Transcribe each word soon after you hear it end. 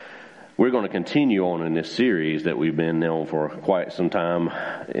We're going to continue on in this series that we've been on for quite some time,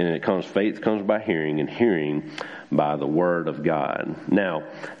 and faith comes by hearing, and hearing by the Word of God. Now,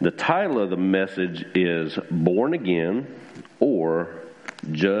 the title of the message is Born Again or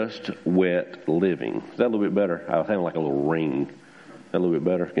Just Wet Living. Is that a little bit better? I was having like a little ring. Is that a little bit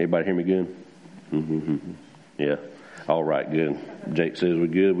better? Can anybody hear me good? Mm-hmm. Yeah. All right, good. Jake says we're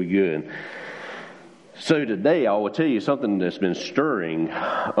good, we're good. So today I will tell you something that's been stirring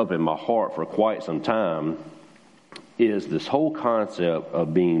up in my heart for quite some time is this whole concept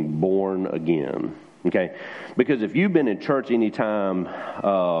of being born again. Okay, because if you've been in church any time,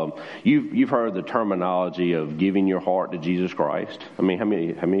 you've heard the terminology of giving your heart to Jesus Christ. I mean, how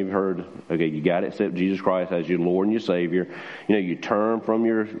many of you heard? Okay, you got to accept Jesus Christ as your Lord and your Savior. You know, you turn from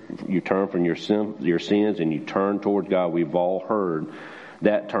your sins and you turn towards God. We've all heard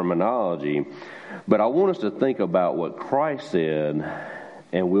that terminology. But I want us to think about what Christ said,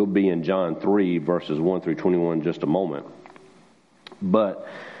 and we'll be in John 3, verses 1 through 21 in just a moment. But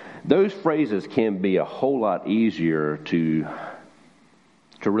those phrases can be a whole lot easier to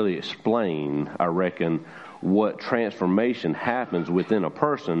really explain, I reckon, what transformation happens within a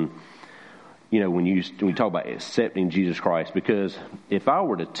person, you know, when you talk about accepting Jesus Christ. Because if I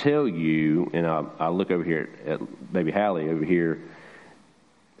were to tell you, and I look over here at baby Hallie over here,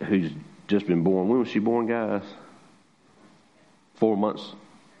 who's just been born. When was she born, guys? 3 months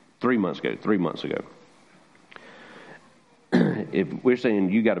ago. If we're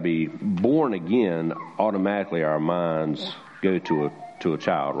saying you got to be born again, automatically our minds go to a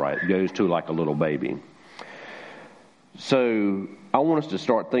child, right? It goes to like a little baby. So I want us to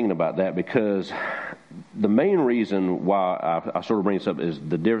start thinking about that, because the main reason why I sort of bring this up is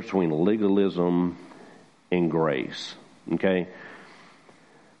the difference between legalism and grace. Okay.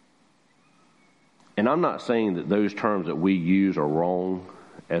 And I'm not saying that those terms that we use are wrong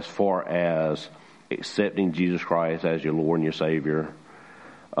as far as accepting Jesus Christ as your Lord and your Savior.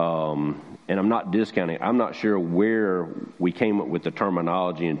 And I'm not discounting. I'm not sure where we came up with the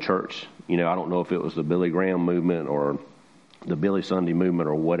terminology in church. You know, I don't know if it was the Billy Graham movement or the Billy Sunday movement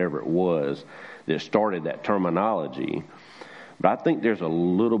or whatever it was that started that terminology. But I think there's a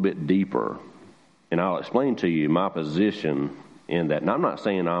little bit deeper. And I'll explain to you my position in that. And I'm not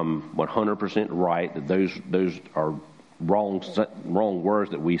saying I'm 100% right, that those are wrong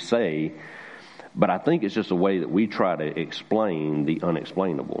words that we say, but I think it's just a way that we try to explain the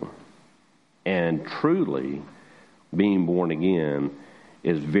unexplainable. And truly, being born again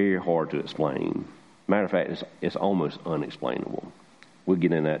is very hard to explain. Matter of fact, it's almost unexplainable. We'll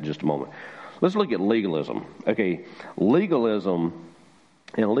get into that in just a moment. Let's look at legalism. Okay, legalism.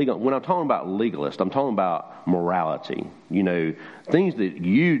 And when I'm talking about legalist, I'm talking about morality. You know, things that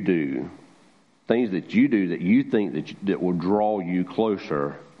you do that you think that will draw you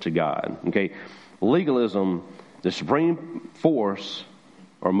closer to God. Okay, legalism, the supreme force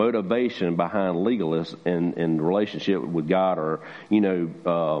or motivation behind legalists in relationship with God, or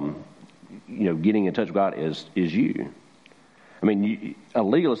getting in touch with God is you. I mean, a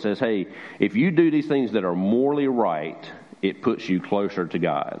legalist says, hey, if you do these things that are morally right, it puts you closer to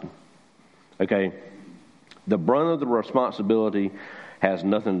God. Okay? The brunt of the responsibility has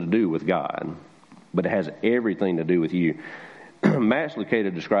nothing to do with God, but it has everything to do with you. Max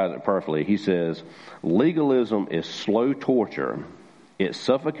Lucado describes it perfectly. He says, legalism is slow torture. It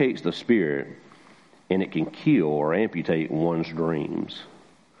suffocates the spirit, and it can kill or amputate one's dreams.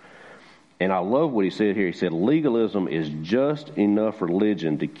 And I love what he said here. He said, legalism is just enough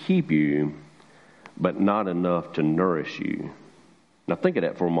religion to keep you, but not enough to nourish you. Now think of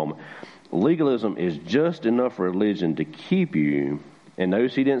that for a moment. Legalism is just enough religion to keep you, and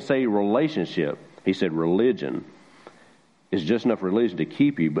notice he didn't say relationship. He said religion is just enough religion to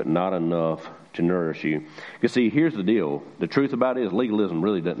keep you, but not enough to nourish you. Because see, here's the deal. The truth about it is legalism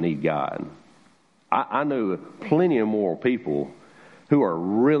really doesn't need God. I know plenty of moral people who are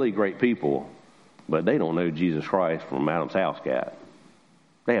really great people, but they don't know Jesus Christ from Adam's house cat.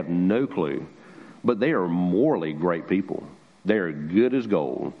 They have no clue. But they are morally great people. They are good as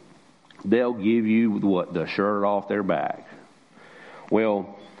gold. They'll give you the shirt off their back.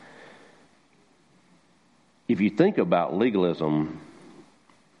 Well, if you think about legalism,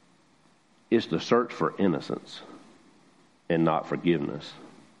 it's the search for innocence and not forgiveness.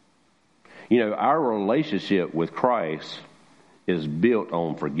 You know, our relationship with Christ is built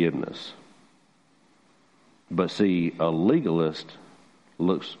on forgiveness. But see, a legalist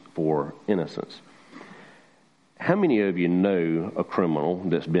looks for innocence. How many of you know a criminal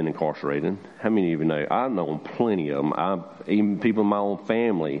that's been incarcerated? How many of you know? I've known plenty of them. Even people in my own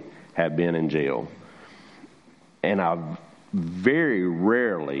family have been in jail. And I've very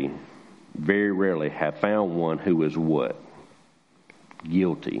rarely very rarely have found one who is what?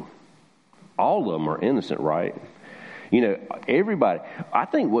 Guilty. All of them are innocent, right? You know, everybody. I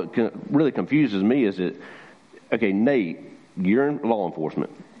think what really confuses me is that, okay, Nate, you're in law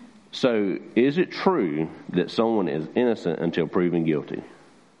enforcement. So is it true that someone is innocent until proven guilty?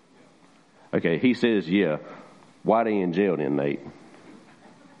 Okay, he says, yeah. Why are they in jail then, Nate?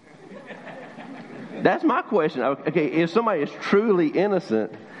 That's my question. Okay, if somebody is truly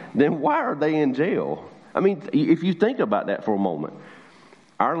innocent, then why are they in jail? I mean, if you think about that for a moment,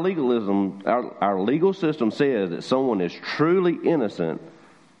 our legalism, our legal system says that someone is truly innocent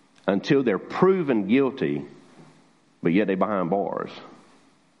until they're proven guilty, but yet they're behind bars.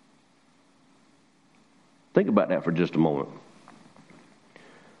 Think about that for just a moment.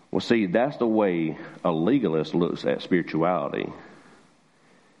 Well, see, that's the way a legalist looks at spirituality,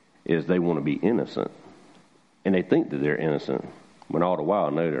 is they want to be innocent. And they think that they're innocent, when all the while,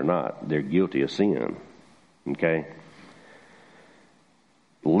 no, they're not. They're guilty of sin. Okay?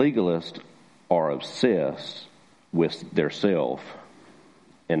 Legalists are obsessed with their self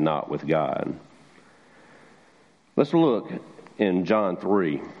and not with God. Let's look in John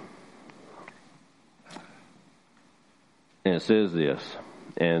 3. And it says this,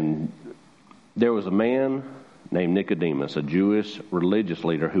 and there was a man named Nicodemus, a Jewish religious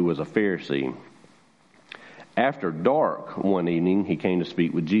leader who was a Pharisee. After dark one evening, he came to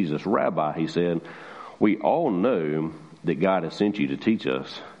speak with Jesus. Rabbi, he said, we all know that God has sent you to teach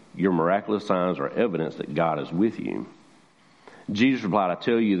us. Your miraculous signs are evidence that God is with you. Jesus replied, I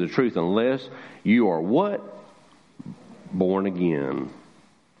tell you the truth, unless you are what? Born again,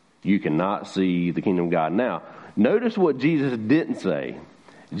 you cannot see the kingdom of God. Now, notice what Jesus didn't say.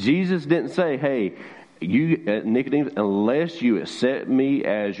 Jesus didn't say, hey, you, Nicodemus, unless you accept me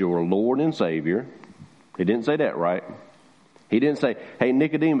as your Lord and Savior. He didn't say that, right? He didn't say, hey,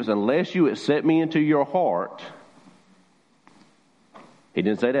 Nicodemus, unless you accept me into your heart. He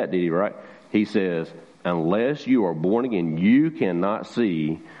didn't say that, did he, right? He says, unless you are born again, you cannot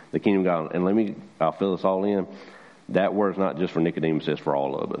see the kingdom of God. And I'll fill this all in. That word's not just for Nicodemus, it's for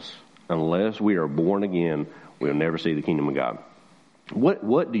all of us. Unless we are born again, we'll never see the kingdom of God.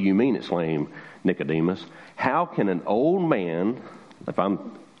 What do you mean, exclaimed Nicodemus? How can an old man,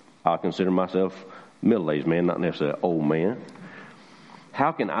 I'll consider myself middle-aged man, not necessarily an old man.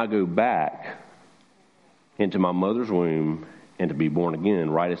 How can I go back into my mother's womb and to be born again?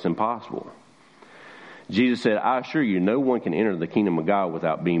 Right? It's impossible. Jesus said, I assure you, no one can enter the kingdom of God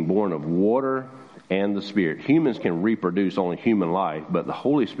without being born of water and the Spirit. Humans can reproduce only human life, but the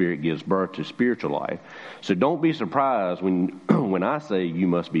Holy Spirit gives birth to spiritual life. So don't be surprised when I say you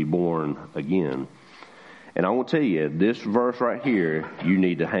must be born again. And I want to tell you, this verse right here, you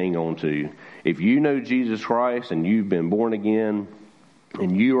need to hang on to. If you know Jesus Christ and you've been born again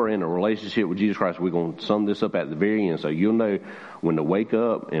and you are in a relationship with Jesus Christ, we're going to sum this up at the very end. So you'll know when to wake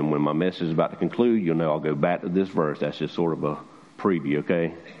up, and when my message is about to conclude, you'll know I'll go back to this verse. That's just sort of a preview,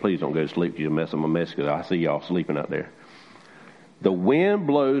 okay? Please don't go to sleep because you'll mess up my message, because I see y'all sleeping out there. The wind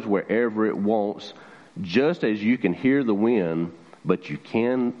blows wherever it wants, just as you can hear the wind, but you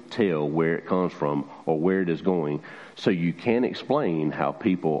can tell where it comes from or where it is going. So you can't explain how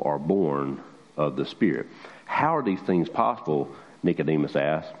people are born of the Spirit. How are these things possible? Nicodemus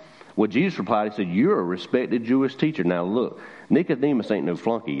asked. Well, Jesus replied, he said, you're a respected Jewish teacher. Now look, Nicodemus ain't no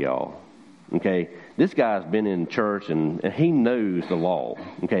flunky, y'all. Okay? This guy's been in church and he knows the law.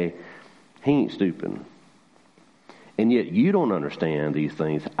 Okay? He ain't stupid. And yet you don't understand these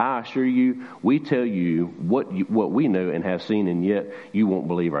things. I assure you, we tell you what we know and have seen, and yet you won't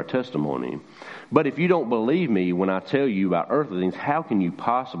believe our testimony. But if you don't believe me when I tell you about earthly things, how can you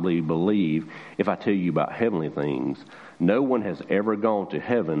possibly believe if I tell you about heavenly things? No one has ever gone to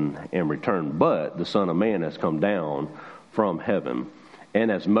heaven and returned, but the Son of Man has come down from heaven. And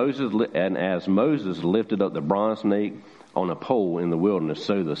as Moses lifted up the bronze snake on a pole in the wilderness,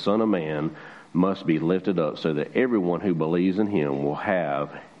 so the Son of Man must be lifted up, so that everyone who believes in him will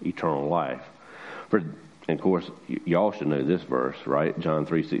have eternal life. And of course, y'all should know this verse, right? John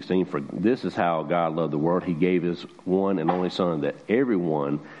 3:16. For this is how God loved the world. He gave his one and only Son, that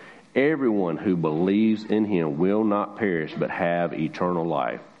everyone who believes in him will not perish, but have eternal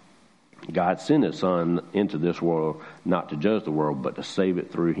life. God sent his Son into this world not to judge the world, but to save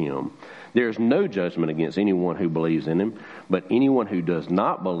it through him. There is no judgment against anyone who believes in him, but anyone who does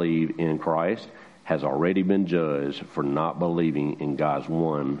not believe in Christ has already been judged for not believing in God's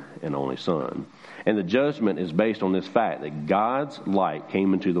one and only Son. And the judgment is based on this fact that God's light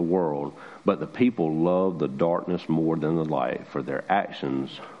came into the world, but the people loved the darkness more than the light, for their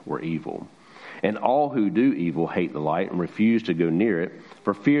actions were evil. And all who do evil hate the light and refuse to go near it,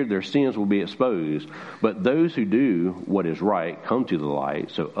 for fear their sins will be exposed. But those who do what is right come to the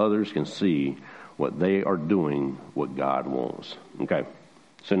light, so others can see what they are doing, what God wants. Okay,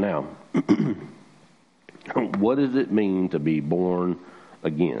 so now, what does it mean to be born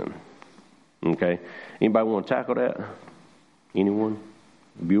again? Okay, anybody want to tackle that? Anyone?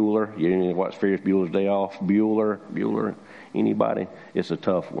 Bueller? You didn't watch Ferris Bueller's Day Off? Bueller? Anybody? It's a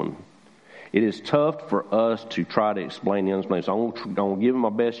tough one. It is tough for us to try to explain the unexplained. So I'm going to give it my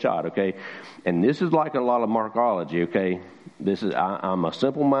best shot, okay? And this is like a lot of Markology, okay? I'm a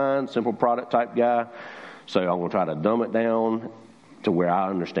simple mind, simple product type guy, so I'm going to try to dumb it down to where I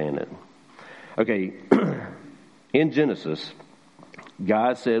understand it. Okay, in Genesis,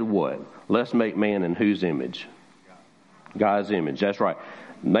 God said what? Let's make man in whose image? God's image, that's right.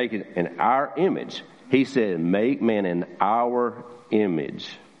 Make it in our image. He said, make man in our image.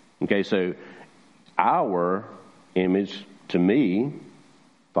 Okay, so our image to me,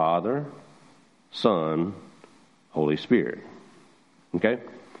 Father, Son, Holy Spirit. Okay?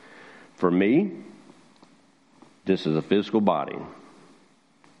 For me, this is a physical body.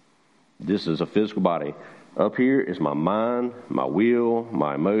 This is a physical body. Up here is my mind, my will,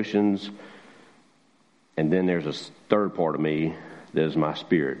 my emotions, and then there's a third part of me that is my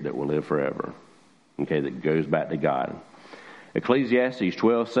spirit that will live forever. Okay, that goes back to God. Ecclesiastes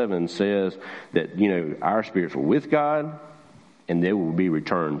 12:7 says that, our spirits are with God and they will be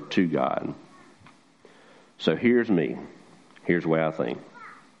returned to God. So here's me. Here's the way I think.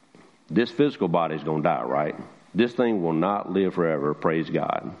 This physical body is going to die, right? This thing will not live forever, praise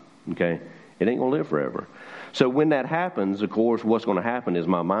God. Okay? It ain't going to live forever. So when that happens, of course, what's going to happen is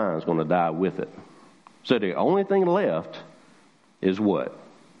my mind's going to die with it. So the only thing left is what?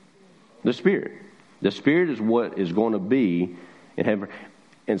 The Spirit. The Spirit is what is going to be in heaven.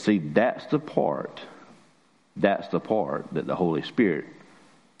 And see, that's the part that the Holy Spirit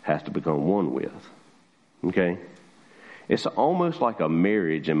has to become one with. Okay? It's almost like a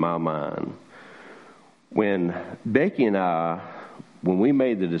marriage in my mind. When Becky and I, when we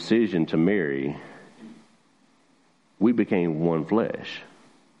made the decision to marry, we became one flesh.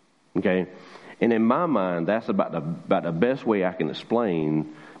 Okay? And in my mind, that's about the best way I can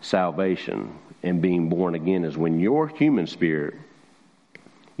explain salvation and being born again is when your human spirit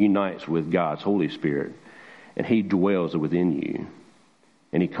unites with God's Holy Spirit and He dwells within you.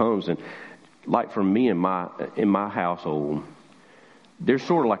 And He comes and, like for me in my household, there's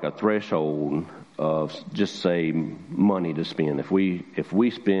sort of like a threshold of just say money to spend. If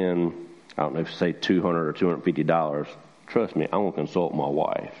we spend, I don't know, say $200 or $250, trust me, I'm going to consult my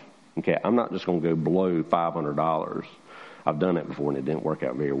wife. Okay, I'm not just going to go below $500. I've done it before and it didn't work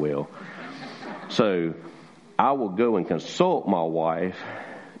out very well. So I will go and consult my wife.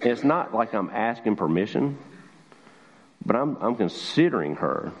 It's not like I'm asking permission, but I'm considering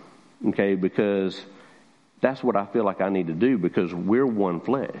her, okay, because that's what I feel like I need to do because we're one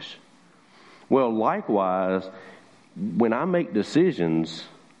flesh. Well, likewise, when I make decisions,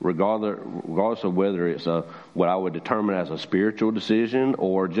 regardless of whether it's what I would determine as a spiritual decision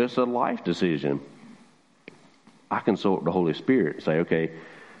or just a life decision, I consult the Holy Spirit and say, okay,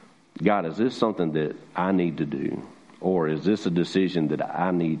 God, is this something that I need to do? Or is this a decision that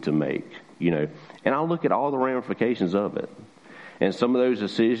I need to make? And I'll look at all the ramifications of it. And some of those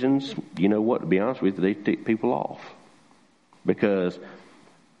decisions, you know what, to be honest with you, they tick people off. Because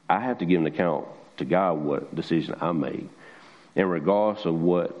I have to give an account to God what decision I make. In regards of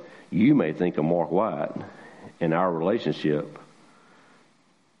what you may think of Mark White and our relationship,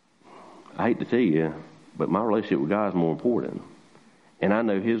 I hate to tell you, but my relationship with God is more important. And I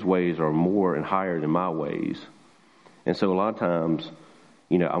know His ways are more and higher than my ways. And so a lot of times,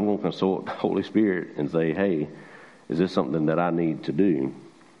 I'm going to consult the Holy Spirit and say, hey, is this something that I need to do?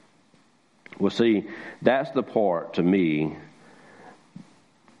 Well, see, that's the part to me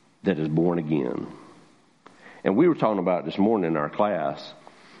that is born again. And we were talking about it this morning in our class.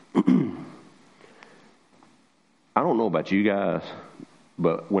 I don't know about you guys,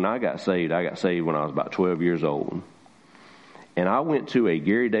 but when I got saved when I was about 12 years old. And I went to a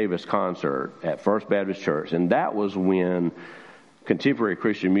Gary Davis concert at First Baptist Church, and that was when contemporary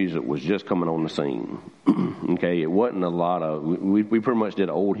Christian music was just coming on the scene. Okay, it wasn't a lot of, we pretty much did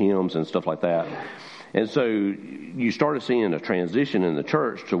old hymns and stuff like that. And so you started seeing a transition in the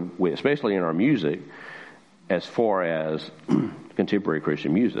church, especially in our music, as far as contemporary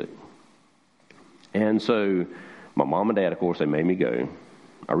Christian music. And so my mom and dad, of course, they made me go.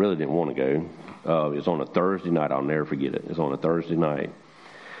 I really didn't want to go. It was on a Thursday night. I'll never forget it. It was on a Thursday night.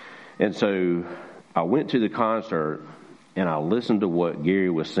 And so I went to the concert, and I listened to what Gary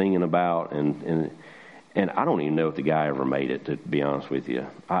was singing about, and I don't even know if the guy ever made it, to be honest with you.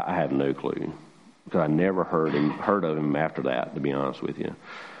 I have no clue, because I never heard of him after that, to be honest with you.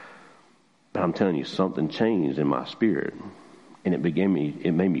 But I'm telling you, something changed in my spirit, and it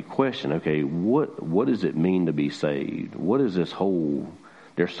made me question, okay, what does it mean to be saved? What is this whole,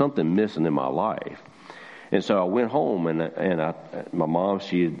 there's something missing in my life. And so I went home, and my mom,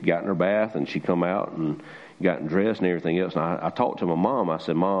 she had gotten her bath, and she come out and gotten dressed and everything else. And I talked to my mom. I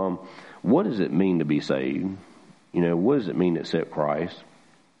said, Mom, what does it mean to be saved? You know, what does it mean to accept Christ?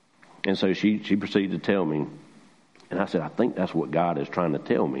 And so she proceeded to tell me. And I said, I think that's what God is trying to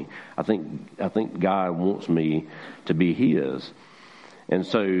tell me. I think God wants me to be His. And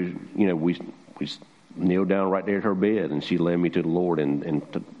so, you know, we kneeled down right there at her bed, and she led me to the Lord and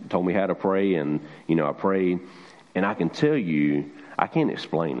told me how to pray. And, you know, I prayed. And I can tell you, I can't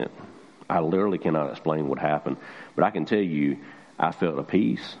explain it. I literally cannot explain what happened. But I can tell you, I felt a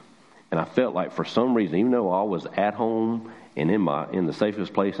peace. And I felt like for some reason, even though I was at home and in the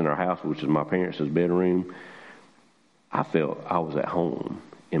safest place in our house, which is my parents' bedroom, I felt I was at home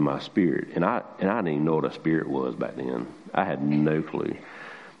in my spirit. And I didn't even know what a spirit was back then. I had no clue.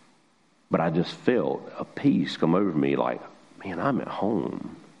 But I just felt a peace come over me like, man, I'm at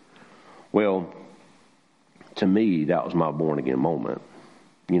home. Well, to me, that was my born-again moment.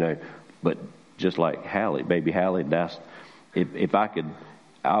 You know, but just like Hallie, baby Hallie, that's, if I could,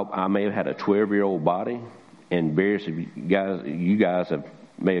 I may have had a 12-year-old body, and various of you guys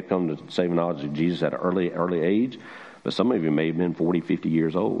may have come to saving knowledge of Jesus at an early age, but some of you may have been 40, 50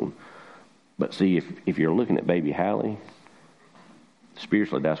 years old. But see, if you're looking at baby Hallie,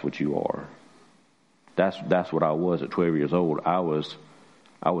 spiritually, that's what you are. That's what I was at 12 years old. I was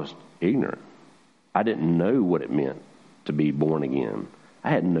ignorant. I didn't know what it meant to be born again. I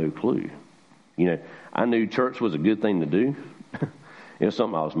had no clue. You know, I knew church was a good thing to do. It was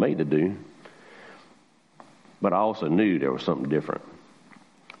something I was made to do. But I also knew there was something different.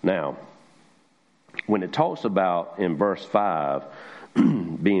 Now, when it talks about in verse 5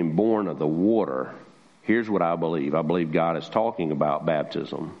 being born of the water, here's what I believe. I believe God is talking about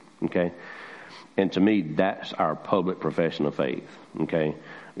baptism, okay? And to me, that's our public profession of faith, okay?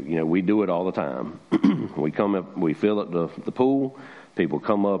 You know, we do it all the time. We come up, we fill up the pool. People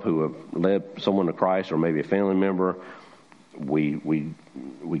come up who have led someone to Christ or maybe a family member. We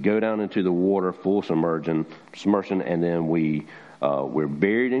go down into the water, full submersion, and then we're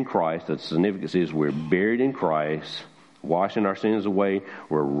buried in Christ. The significance is we're buried in Christ, washing our sins away.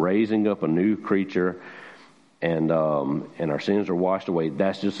 We're raising up a new creature, and our sins are washed away.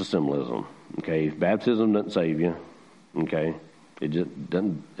 That's just a symbolism. Okay, baptism doesn't save you. Okay, it just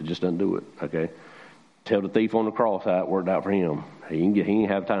doesn't do it. Okay, tell the thief on the cross how it worked out for him. He didn't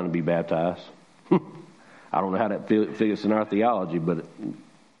have time to be baptized. I don't know how that fits in our theology, but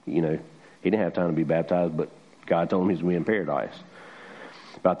you know, he didn't have time to be baptized. But God told him he's going to be in paradise.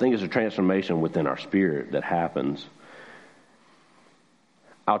 But I think it's a transformation within our spirit that happens.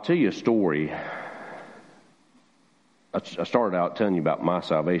 I'll tell you a story. I started out telling you about my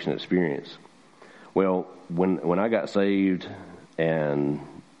salvation experience. Well, when I got saved and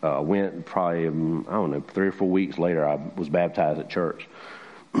went probably, 3 or 4 weeks later, I was baptized at church.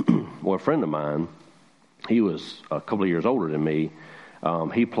 Well, a friend of mine, he was a couple of years older than me.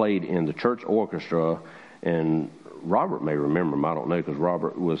 He played in the church orchestra, and Robert may remember him. I don't know, because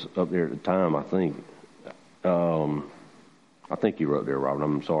Robert was up there at the time, I think. I think you were up there, Robert.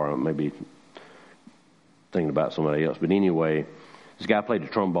 I'm sorry. I may be thinking about somebody else. But anyway, this guy played the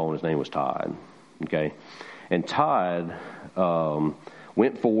trombone. His name was Todd. Okay? And Todd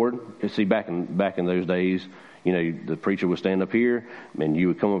went forward. See, back in those days, you know, the preacher would stand up here, and you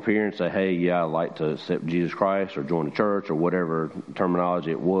would come up here and say, hey, yeah, I'd like to accept Jesus Christ or join the church or whatever terminology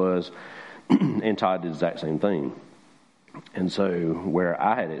it was. And Todd did the exact same thing. And so where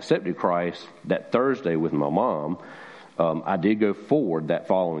I had accepted Christ that Thursday with my mom, I did go forward that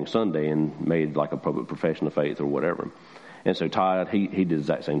following Sunday and made like a public profession of faith or whatever. And so Todd, he did the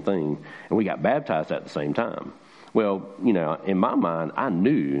exact same thing. And we got baptized at the same time. Well, you know, in my mind, I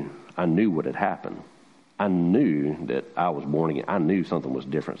knew what had happened. I knew that I was born again. I knew something was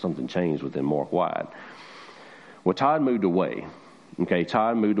different. Something changed within Mark White. Well, Todd moved away. Okay,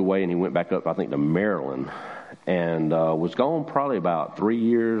 Todd moved away and he went back up, I think, to Maryland. And was gone probably about 3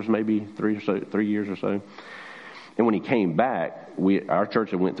 years, maybe 3 years or so. And when he came back, our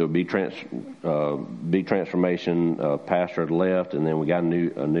church had went through a big transformation. Pastor had left, and then we got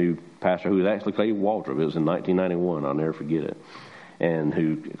a new pastor who was actually Clay Waldrop. It was in 1991. I'll never forget it.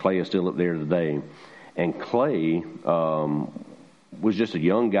 And Clay is still up there today. And Clay was just a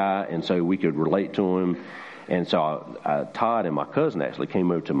young guy, and so we could relate to him. And so Todd and my cousin actually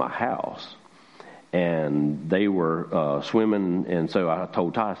came over to my house, and they were swimming. And so I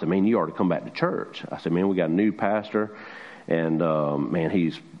told Todd, I said, man, you ought to come back to church. I said, man, we got a new pastor, and man,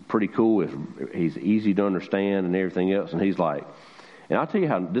 he's pretty cool. He's easy to understand and everything else. And he's like, and I'll tell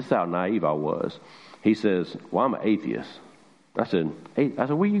you this is how naive I was. He says, well, I'm an atheist. I said,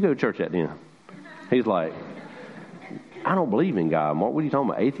 where you go to church at then? He's like, I don't believe in God, Mark. What are you talking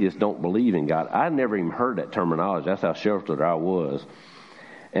about? Atheists don't believe in God. I never even heard that terminology. That's how sheltered I was.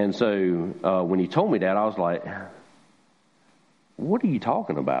 And so when he told me that, I was like, what are you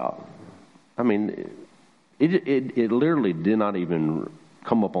talking about? I mean, it literally did not even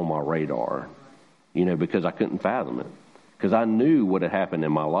come up on my radar, because I couldn't fathom it. Because I knew what had happened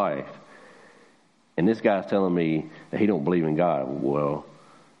in my life. And this guy's telling me that he don't believe in God. Well,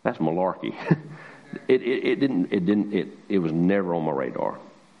 that's malarkey. It was never on my radar.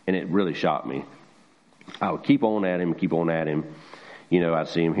 And it really shocked me. I would keep on at him. I'd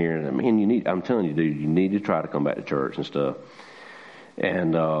see him here, and man, I'm telling you, dude, you need to try to come back to church and stuff.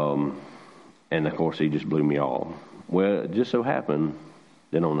 And of course, he just blew me off. Well, it just so happened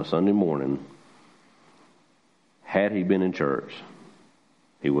that on a Sunday morning, had he been in church,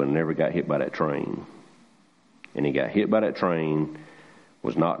 he would have never got hit by that train. And he got hit by that train,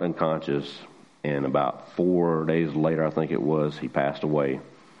 was knocked unconscious, and about 4 days later, I think it was, he passed away.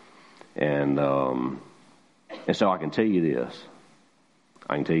 And so I can tell you this.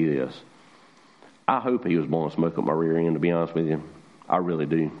 I hope he was blowing smoke up my rear end, to be honest with you. I really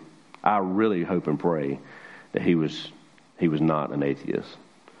do. I really hope and pray that he was not an atheist.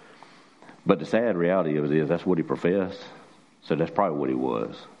 But the sad reality of it is that's what he professed. So that's probably what he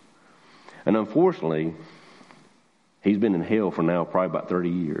was. And unfortunately, he's been in hell for now probably about 30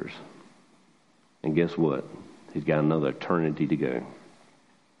 years. And guess what? He's got another eternity to go.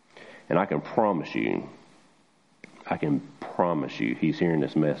 And I can promise you, he's hearing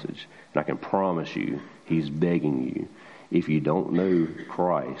this message. And I can promise you, he's begging you. If you don't know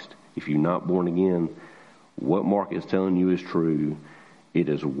Christ, if you're not born again, what Mark is telling you is true. It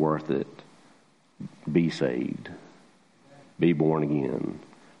is worth it. Be saved. Be born again.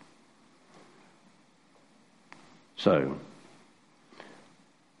 So,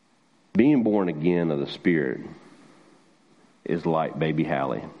 being born again of the Spirit is like baby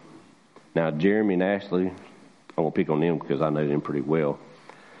Hallie. Now, Jeremy and Ashley, I won't pick on them because I know them pretty well.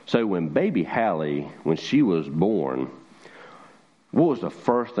 So when baby Hallie, when she was born, what was the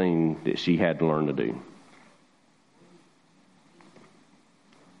first thing that she had to learn to do?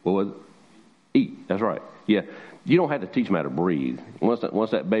 What was it? Eat. That's right. Yeah. You don't have to teach them how to breathe. Once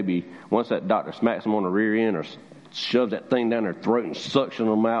that doctor smacks them on the rear end or shoves that thing down their throat and suctions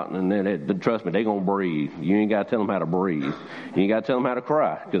them out, and then trust me, they're going to breathe. You ain't got to tell them how to breathe. You ain't got to tell them how to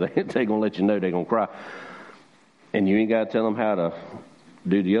cry, because they're going to let you know they're going to cry. And you ain't got to tell them how to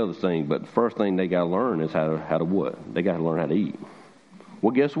do the other thing. But the first thing they got to learn is how to what? They got to learn how to eat.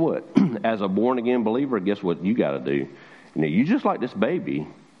 Well, guess what? As a born-again believer, guess what you got to do? You just like this baby.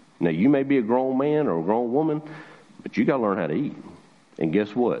 Now, you may be a grown man or a grown woman, but you got to learn how to eat. And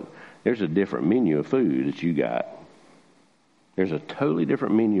guess what? There's a different menu of food that you got. There's a totally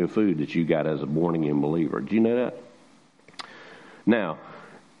different menu of food that you got as a born-again believer. Do you know that? Now,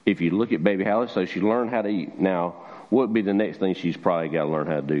 if you look at baby Hallie, so she learned how to eat. Now, what would be the next thing she's probably got to learn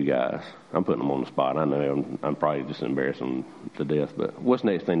how to do, guys? I'm putting them on the spot. I know I'm probably just embarrassing them to death, but what's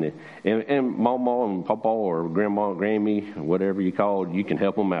the next thing? And Mama and Papa or Grandma, Grammy, whatever you call it, you can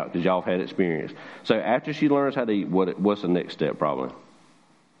help them out because y'all have had experience. So after she learns how to eat, what's the next step probably?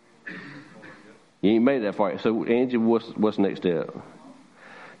 You ain't made that far. So, Angie, what's the next step?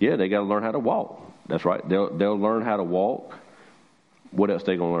 Yeah, they got to learn how to walk. That's right. They'll learn how to walk. What else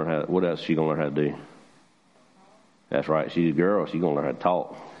they gonna learn what else she gonna learn how to do? That's right. She's a girl. She's gonna learn how to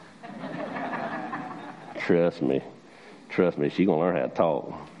talk. Trust me. She's gonna learn how to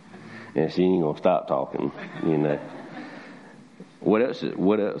talk, and she ain't gonna stop talking. What else?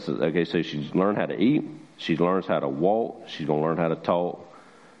 Okay, so she's learned how to eat. She learns how to walk. She's gonna learn how to talk.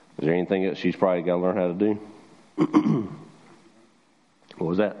 Is there anything else she's probably got to learn how to do? What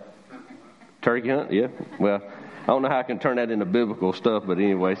was that? Turkey hunt? Yeah. Well, I don't know how I can turn that into biblical stuff, but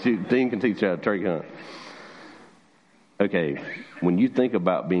anyway, Dean can teach you how to turkey hunt. Okay, when you think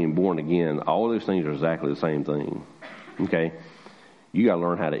about being born again, all those things are exactly the same thing. Okay, you got to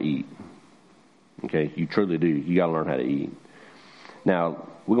learn how to eat. Okay, you truly do. You got to learn how to eat. Now,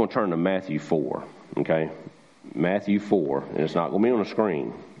 we're going to turn to Matthew 4. Okay, Matthew 4, and it's not going to be on the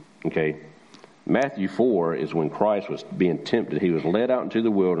screen. Okay, Matthew 4 is when Christ was being tempted. He was led out into the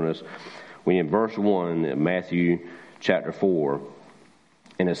wilderness. We in verse 1 in Matthew chapter 4,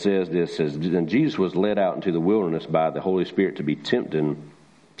 And it says this, then Jesus was led out into the wilderness by the Holy Spirit to be tempted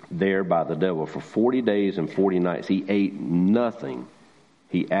there by the devil for 40 days and 40 nights. He ate nothing.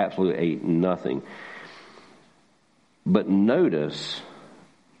 He absolutely ate nothing. But notice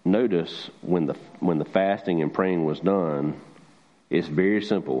when the fasting and praying was done, it's very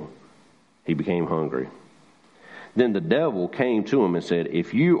simple. He became hungry. Then the devil came to him and said,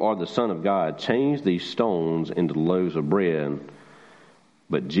 if you are the Son of God, change these stones into loaves of bread.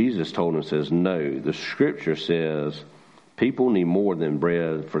 But Jesus told him, says, no, the scripture says people need more than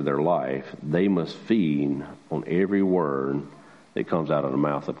bread for their life. They must feed on every word that comes out of the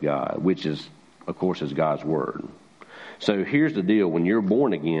mouth of God, which is, of course, is God's word. So here's the deal. When you're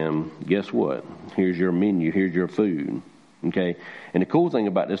born again, guess what? Here's your menu. Here's your food. Okay? And the cool thing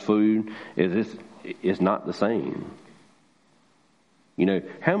about this food is it's not the same. You know,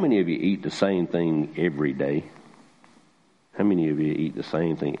 how many of you eat the same thing every day? How many of you eat the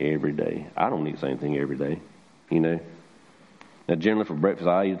same thing every day? I don't eat the same thing every day, you know. Now, generally for breakfast,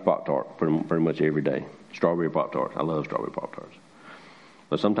 I eat Pop-Tart pretty much every day. Strawberry Pop-Tarts. I love strawberry Pop-Tarts.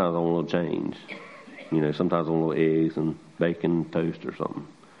 But sometimes I want a little change. You know, sometimes I want a little eggs and bacon toast or something.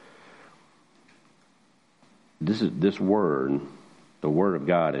 This word, the Word of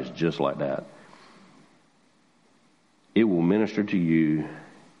God, is just like that. It will minister to you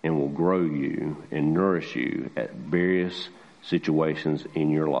and will grow you and nourish you at various situations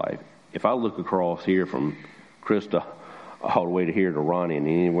in your life. If I look across here from Krista all the way to here to Ronnie and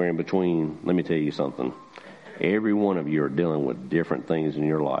anywhere in between, let me tell you something. Every one of you are dealing with different things in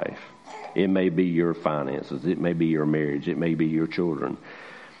your life. It may be your finances. It may be your marriage. It may be your children.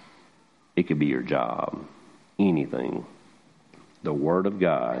 It could be your job. Anything. The Word of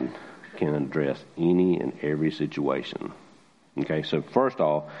God can address any and every situation. Okay, so first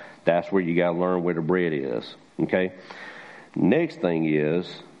off, that's where you got to learn where the bread is. Okay, next thing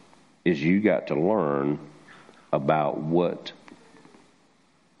is you got to learn about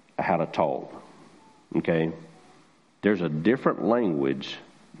how to talk. Okay, there's a different language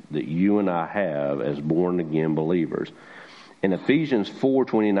that you and I have as born again believers. In Ephesians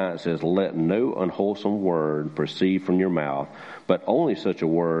 4:29 it says, let no unwholesome word proceed from your mouth, but only such a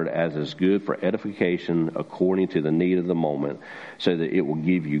word as is good for edification according to the need of the moment, so that it will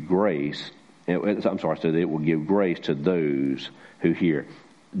give you grace. So that it will give grace to those who hear.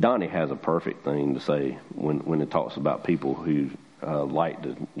 Donnie has a perfect thing to say when it talks about people who like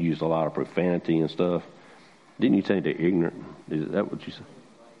to use a lot of profanity and stuff. Didn't you say they're ignorant? Is that what you said?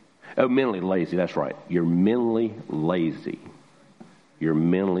 Oh, mentally lazy. That's right. You're mentally lazy. You're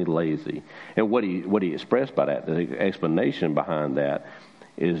mentally lazy. And what he expressed by that, the explanation behind that,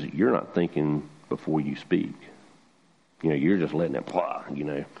 is you're not thinking before you speak. You know, you're just letting it blah, you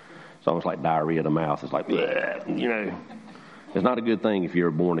know. It's almost like diarrhea of the mouth. It's like, bleh, you know. It's not a good thing if you're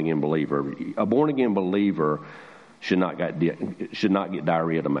a born-again believer. A born-again believer should not get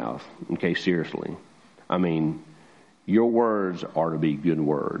diarrhea of the mouth. Okay, seriously. I mean, your words are to be good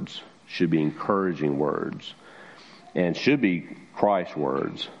words, should be encouraging words, and should be Christ's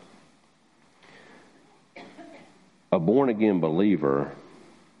words. A born-again believer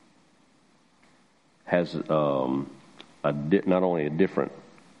has not only a different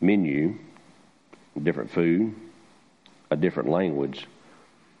menu, different food, a different language,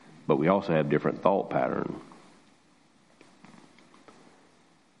 but we also have different thought pattern.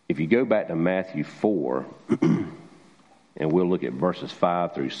 If you go back to Matthew 4, and we'll look at verses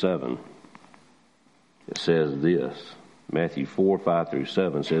 5 through 7, it says this. Matthew 4, 5 through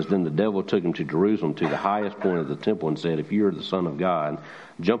 7 says, then the devil took him to Jerusalem to the highest point of the temple and said, if you are the Son of God,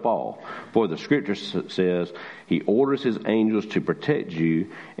 jump off. For the scripture says, he orders his angels to protect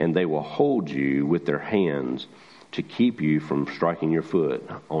you, and they will hold you with their hands to keep you from striking your foot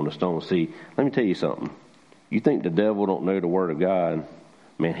on a stone. See, let me tell you something. You think the devil don't know the Word of God?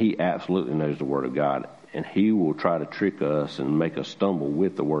 Man, he absolutely knows the Word of God, and he will try to trick us and make us stumble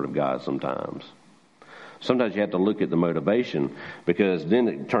with the Word of God sometimes. Sometimes you have to look at the motivation, because then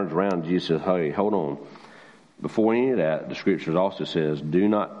it turns around and Jesus says, hey, hold on. Before any of that, the scriptures also says, do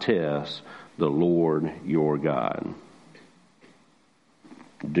not test the Lord your God.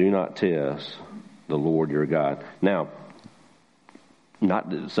 Do not test the Lord your God. Now, not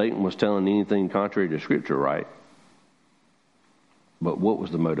that Satan was telling anything contrary to scripture, right? But what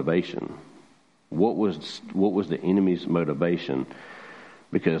was the motivation? What was the enemy's motivation?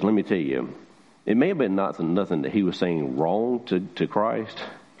 Because let me tell you, it may have been nothing that he was saying wrong to Christ,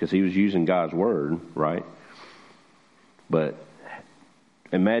 because he was using God's word, right? But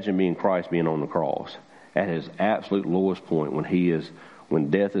imagine being Christ being on the cross at his absolute lowest point when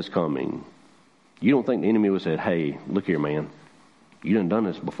death is coming. You don't think the enemy would have said, hey, look here, man. You done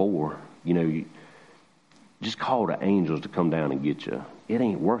this before. Just call the angels to come down and get you. It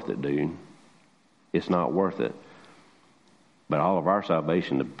ain't worth it, dude. It's not worth it. But all of our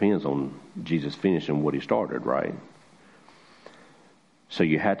salvation depends on Jesus finishing what he started, right? So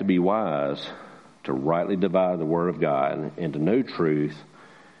you have to be wise to rightly divide the word of God and to know truth,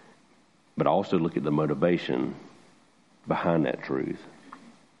 but also look at the motivation behind that truth.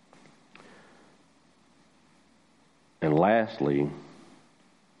 And lastly,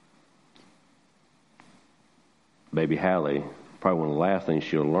 baby Hallie, probably one of the last things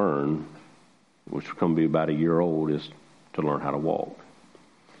she'll learn, which will come to be about a year old, is to learn how to walk.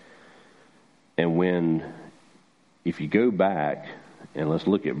 And if you go back and let's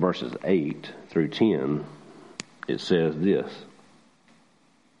look at verses 8 through 10, it says this.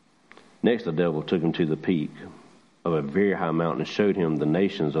 Next the devil took him to the peak of a very high mountain and showed him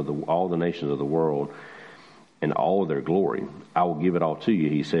all the nations of the world and all their glory. I will give it all to you,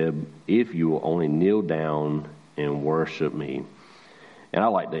 he said, if you will only kneel down and worship me. And I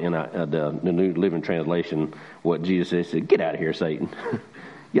like the New Living Translation, what Jesus said, get out of here, Satan.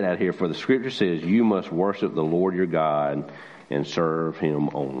 Get out of here, for the scripture says you must worship the Lord your God and serve him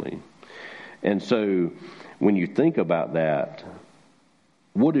only. And so when you think about that,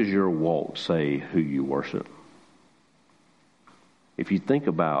 what does your walk say who you worship? If you think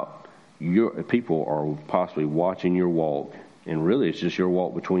about people are possibly watching your walk, and really it's just your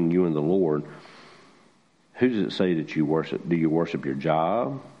walk between you and the Lord, who does it say that you worship? Do you worship your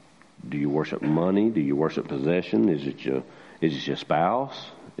job? Do you worship money? Do you worship possession? Is it your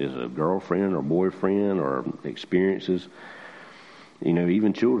spouse? Is it a girlfriend or boyfriend or experiences?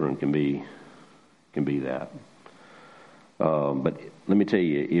 Even children can be that. But let me tell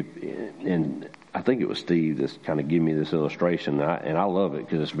you, and I think it was Steve that's kind of gave me this illustration, and I love it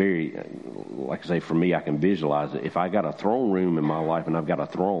because it's very, like I say, for me, I can visualize it. If I got a throne room in my life and I've got a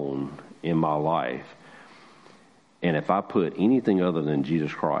throne in my life, and if I put anything other than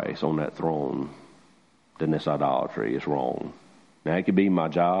Jesus Christ on that throne, then it's idolatry. It's wrong. Now, it could be my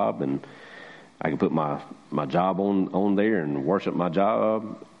job, and I can put my job on there and worship my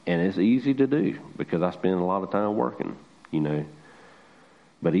job, and it's easy to do because I spend a lot of time working,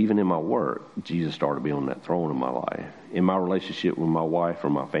 But even in my work, Jesus started to be on that throne in my life. In my relationship with my wife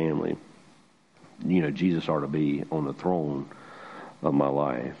or my family, Jesus started to be on the throne of my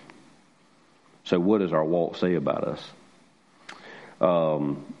life. So what does our walk say about us?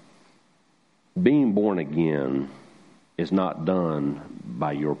 Being born again is not done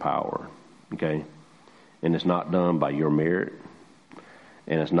by your power, okay? And it's not done by your merit,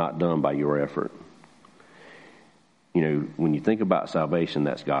 and it's not done by your effort. When you think about salvation,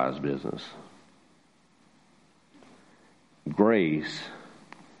 that's God's business. Grace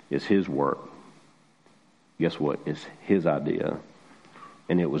is his work. Guess what? It's his idea,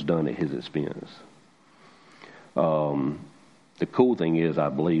 and it was done at his expense. The cool thing is, I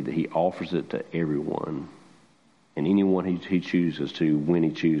believe that he offers it to everyone, and anyone he chooses to, when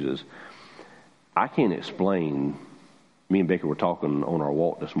he chooses. I can't explain. Me and Becky were talking on our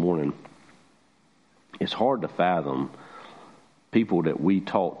walk this morning. It's hard to fathom people that we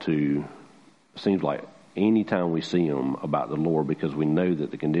talk to. Seems like anytime we see them about the Lord, because we know that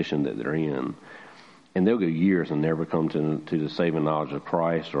the condition that they're in, and they'll go years and never come to the saving knowledge of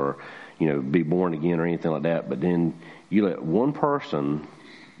Christ, or be born again or anything like that. But then you let one person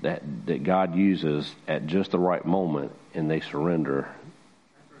that God uses at just the right moment, and they surrender,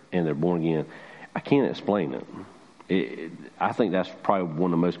 and they're born again. I can't explain it. I think that's probably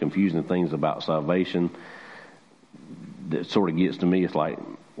one of the most confusing things about salvation that sort of gets to me. It's like,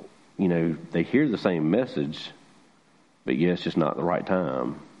 they hear the same message, but yeah, it's just not the right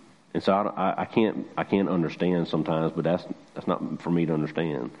time. And so I can't understand sometimes, but that's not for me to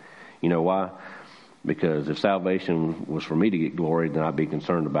understand. You know why? Because if salvation was for me to get glory, then I'd be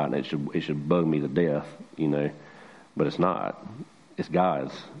concerned about it. It should bug me to death, But it's not. It's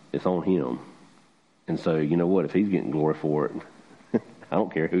God's. It's on him. And so, you know what? If he's getting glory for it, I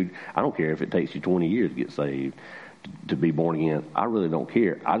don't care if it takes you 20 years to get saved, to be born again. I really don't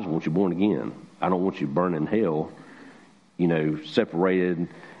care. I just want you born again. I don't want you burning hell, separated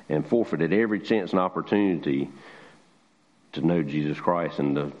and forfeited every chance and opportunity to know Jesus Christ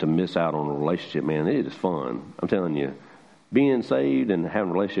and to miss out on a relationship. Man, it is fun. I'm telling you, being saved and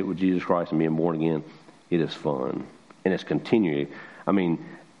having a relationship with Jesus Christ and being born again, it is fun. And it's continuing. I mean,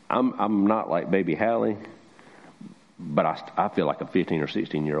 I'm not like baby Hallie, but I feel like a 15 or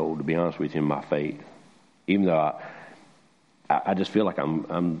 16-year-old, to be honest with you, in my faith. Even though I just feel like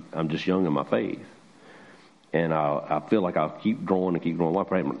I'm just young in my faith. And I feel like I'll keep growing and keep growing.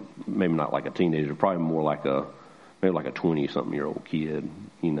 Well, maybe not like a teenager, probably more like a maybe like a 20-something-year-old kid,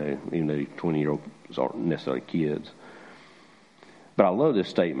 even though 20-year-olds aren't necessarily kids. But I love this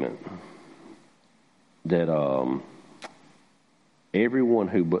statement that everyone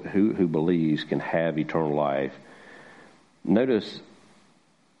who believes can have eternal life. Notice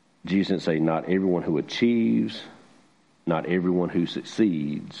Jesus didn't say not everyone who achieves, not everyone who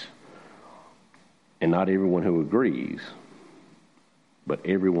succeeds, and not everyone who agrees, but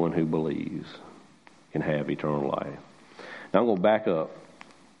everyone who believes can have eternal life. Now I'm going to back up,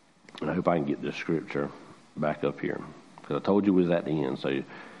 and I hope I can get this scripture back up here, because I told you it was at the end, so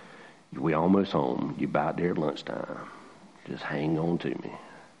we almost home. You about there at lunchtime. Just hang on to me.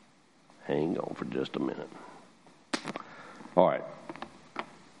 Hang on for just a minute. All right.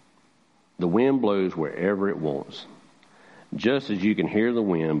 The wind blows wherever it wants. Just as you can hear the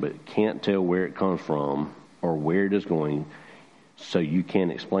wind but can't tell where it comes from or where it is going, so you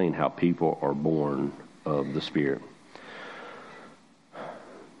can't explain how people are born of the Spirit.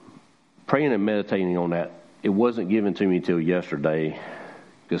 Praying and meditating on that, it wasn't given to me till yesterday,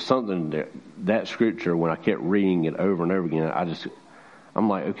 because something that scripture, when I kept reading it over and over again, I'm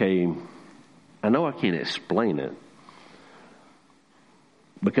like, okay, I know I can't explain it,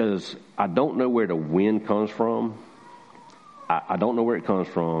 because I don't know where the wind comes from. I don't know where it comes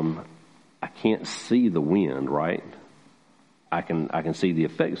from. I can't see the wind, right? I can see the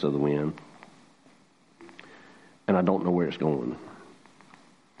effects of the wind, and I don't know where it's going.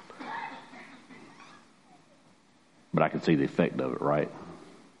 But I can see the effect of it, right?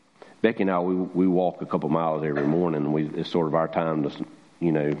 Becky and I, we walk a couple miles every morning. It's sort of our time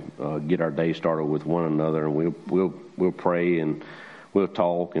to, get our day started with one another, and we'll pray and we'll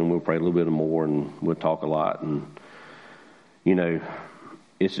talk and we'll pray a little bit more and we'll talk a lot, and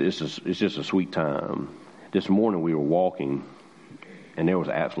it's just a sweet time. This morning we were walking, and there was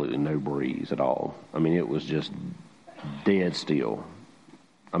absolutely no breeze at all. I mean, it was just dead still.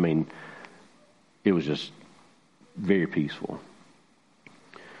 I mean, it was just very peaceful.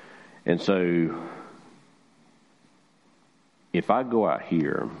 And so, if I go out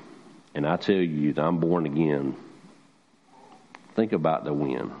here and I tell you that I'm born again, think about the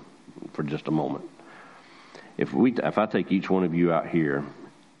wind for just a moment. If I take each one of you out here,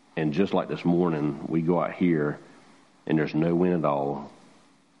 and just like this morning, we go out here and there's no wind at all,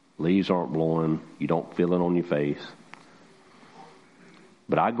 leaves aren't blowing, you don't feel it on your face.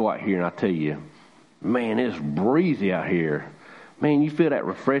 But I go out here and I tell you, man, it's breezy out here. Man, you feel that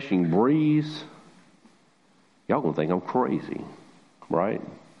refreshing breeze? Y'all gonna think I'm crazy, right?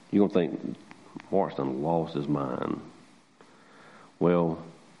 You're gonna think Mark's done lost his mind. Well,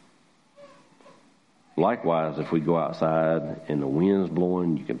 likewise, if we go outside and the wind's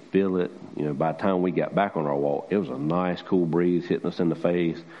blowing, you can feel it. By the time we got back on our walk, it was a nice, cool breeze hitting us in the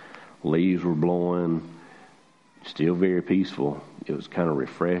face. Leaves were blowing, still very peaceful. It was kind of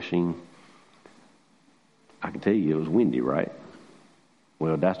refreshing. I can tell you it was windy, right?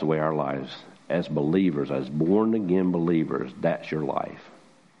 Well, that's the way our lives, as believers, as born-again believers, that's your life.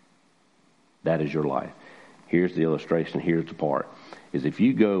 That is your life. Here's the illustration. Here's the part. Is if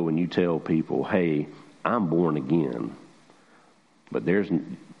you go and you tell people, hey, I'm born again, but they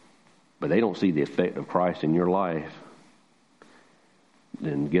don't see the effect of Christ in your life,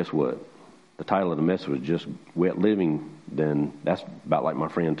 then guess what? The title of the message was just wet living. Then that's about like my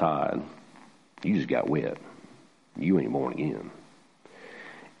friend Todd. You just got wet. You ain't born again.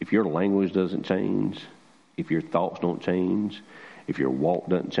 If your language doesn't change, if your thoughts don't change, if your walk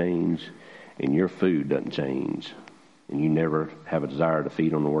doesn't change, and your food doesn't change, and you never have a desire to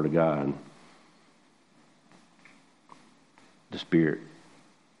feed on the Word of God, the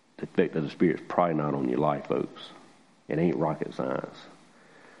effect of the Spirit is probably not on your life, folks. It ain't rocket science.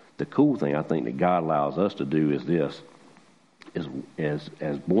 The cool thing I think that God allows us to do is this, is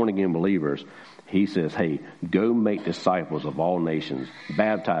as born-again believers, He says, hey, go make disciples of all nations,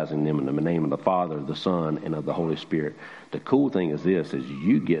 baptizing them in the name of the Father, the Son, and of the Holy Spirit. The cool thing is this, is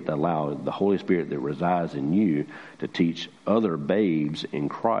you get to allow the Holy Spirit that resides in you to teach other babes in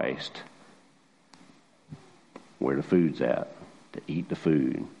Christ where the food's at, to eat the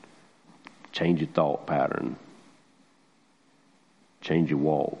food, change your thought pattern, change your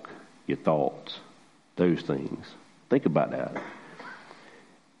walk, your thoughts, those things. Think about that.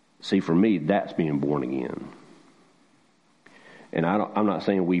 See, for me, that's being born again. And I'm not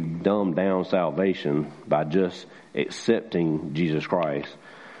saying we've dumbed down salvation by just accepting Jesus Christ,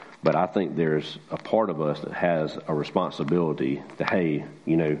 but I think there's a part of us that has a responsibility to, hey,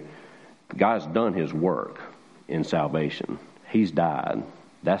 God's done His work in salvation. He's died.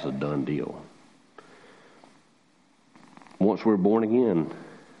 That's a done deal. Once we're born again,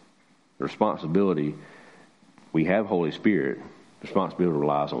 the responsibility we have Holy Spirit. Responsibility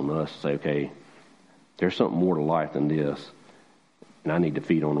relies on us to say, okay, there's something more to life than this, and I need to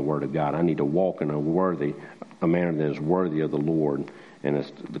feed on the Word of God. I need to walk in a manner that is worthy of the Lord, and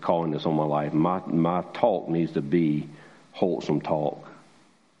it's the calling that's on my life. My talk needs to be wholesome talk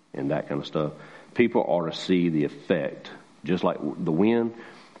and that kind of stuff. People ought to see the effect, just like the wind.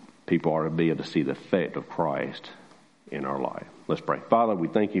 People ought to be able to see the effect of Christ in our life. Let's pray. Father, we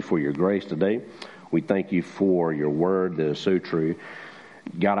thank you for your grace today. We thank you for your word that is so true.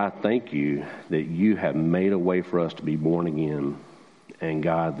 God, I thank you that you have made a way for us to be born again. And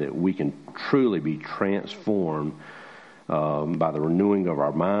God, that we can truly be transformed by the renewing of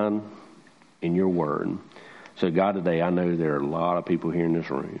our mind in your word. So God, today I know there are a lot of people here in this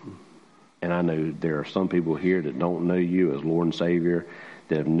room. And I know there are some people here that don't know you as Lord and Savior,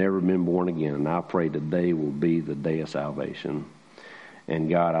 that have never been born again. And I pray today will be the day of salvation. And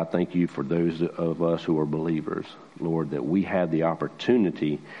God, I thank you for those of us who are believers, Lord, that we have the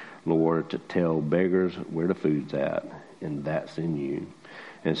opportunity, Lord, to tell beggars where the food's at, and that's in you.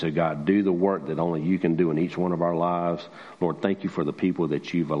 And so, God, do the work that only you can do in each one of our lives. Lord, thank you for the people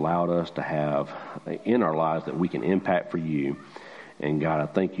that you've allowed us to have in our lives that we can impact for you. And God, I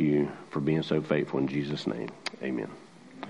thank you for being so faithful in Jesus' name. Amen.